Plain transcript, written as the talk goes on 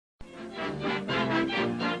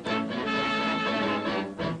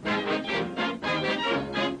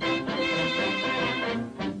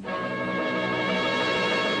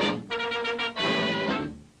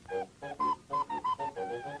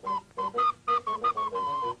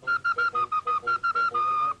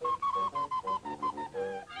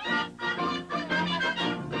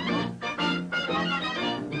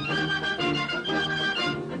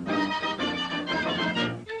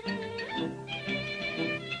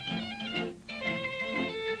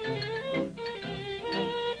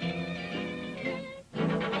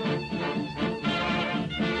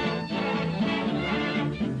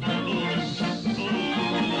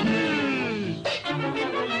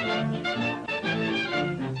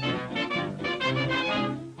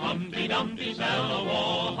Dumpty sailed a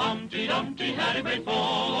war. Humpty Dumpty had a great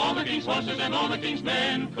fall. All the king's horses and all the king's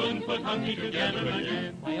men couldn't put Humpty together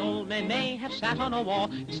again. My old man may have sat on a wall,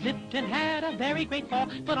 he slipped and had a very great fall.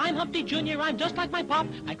 But I'm Humpty Jr., I'm just like my pop.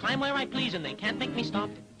 I climb where I please and they can't make me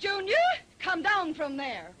stop. Junior, come down from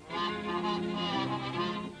there.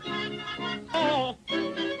 Oh!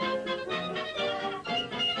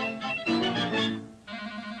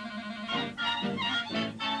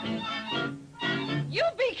 You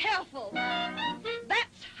be careful.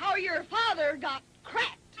 That's how your father got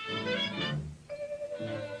cracked.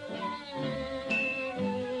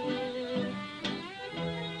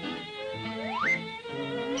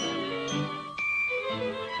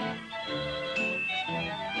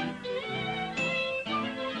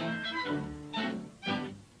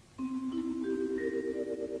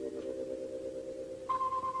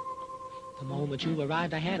 The moment you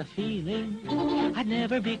arrived, I had a feeling I'd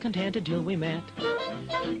never be contented till we met.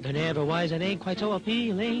 There never was an egg quite so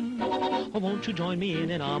appealing. Oh, won't you join me in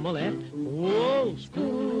an omelette? Whoa!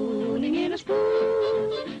 Spooning in a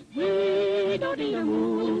spoon, we don't need a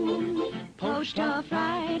moon. Poached or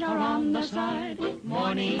fried or on the side,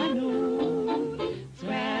 morning and noon.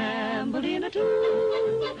 Scrambled in a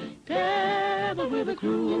tune, deviled with a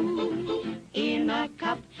crew. In a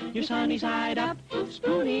cup, your sunny side up,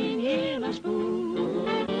 spooning in a spoon.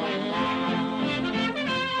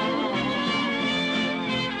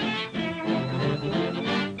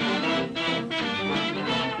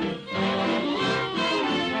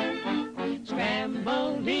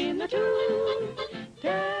 Scrambled in a tune,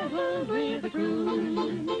 deviled with a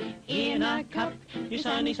crew. In a cup, your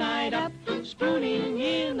sunny side up, spooning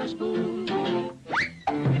in a spoon.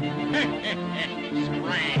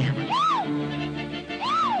 Scram!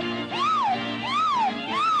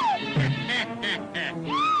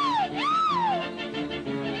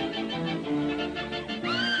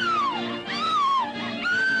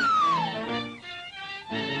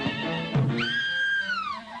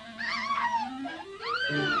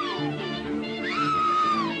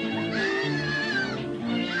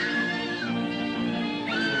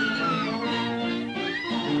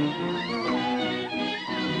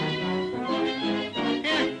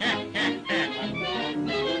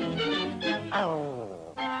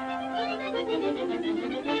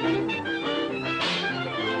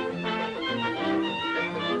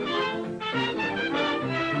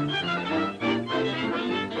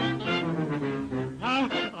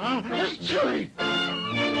 It's chilly.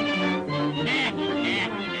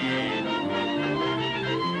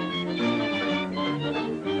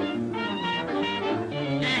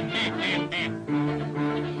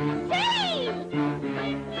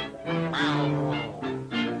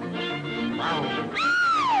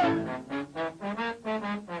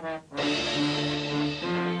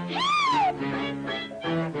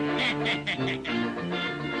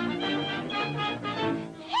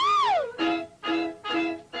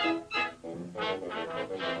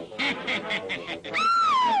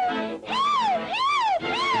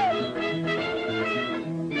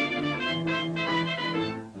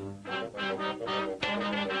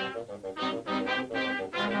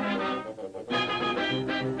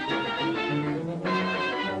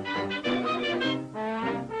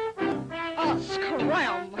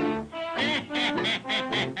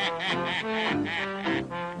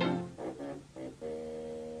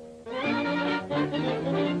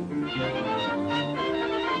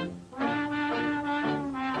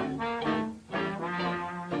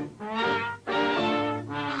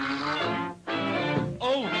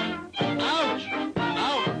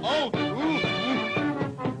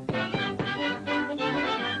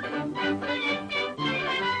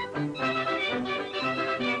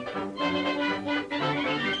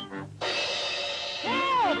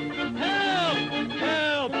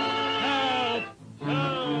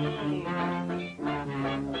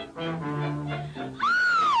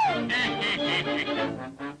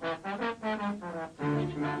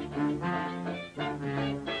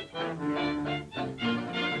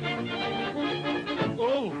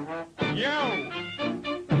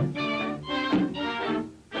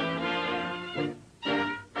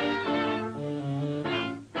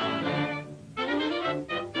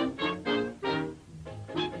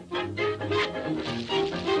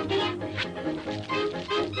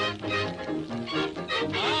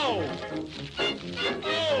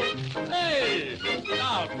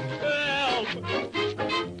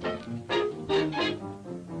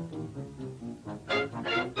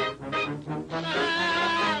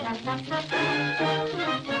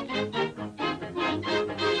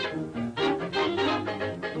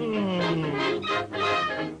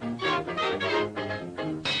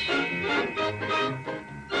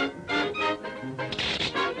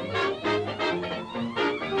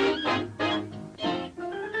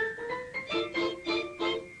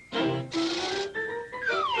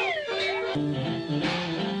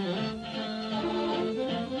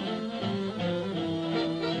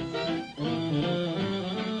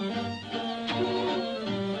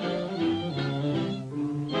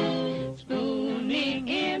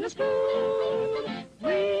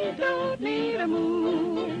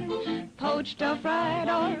 poached or fried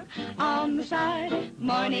or on the side,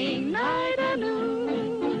 morning, night, and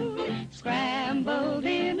noon. Scrambled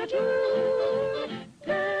in a tune,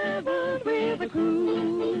 covered with a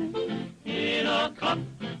crew. In a cup,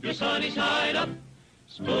 your sunny side up,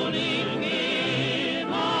 spooning in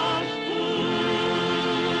a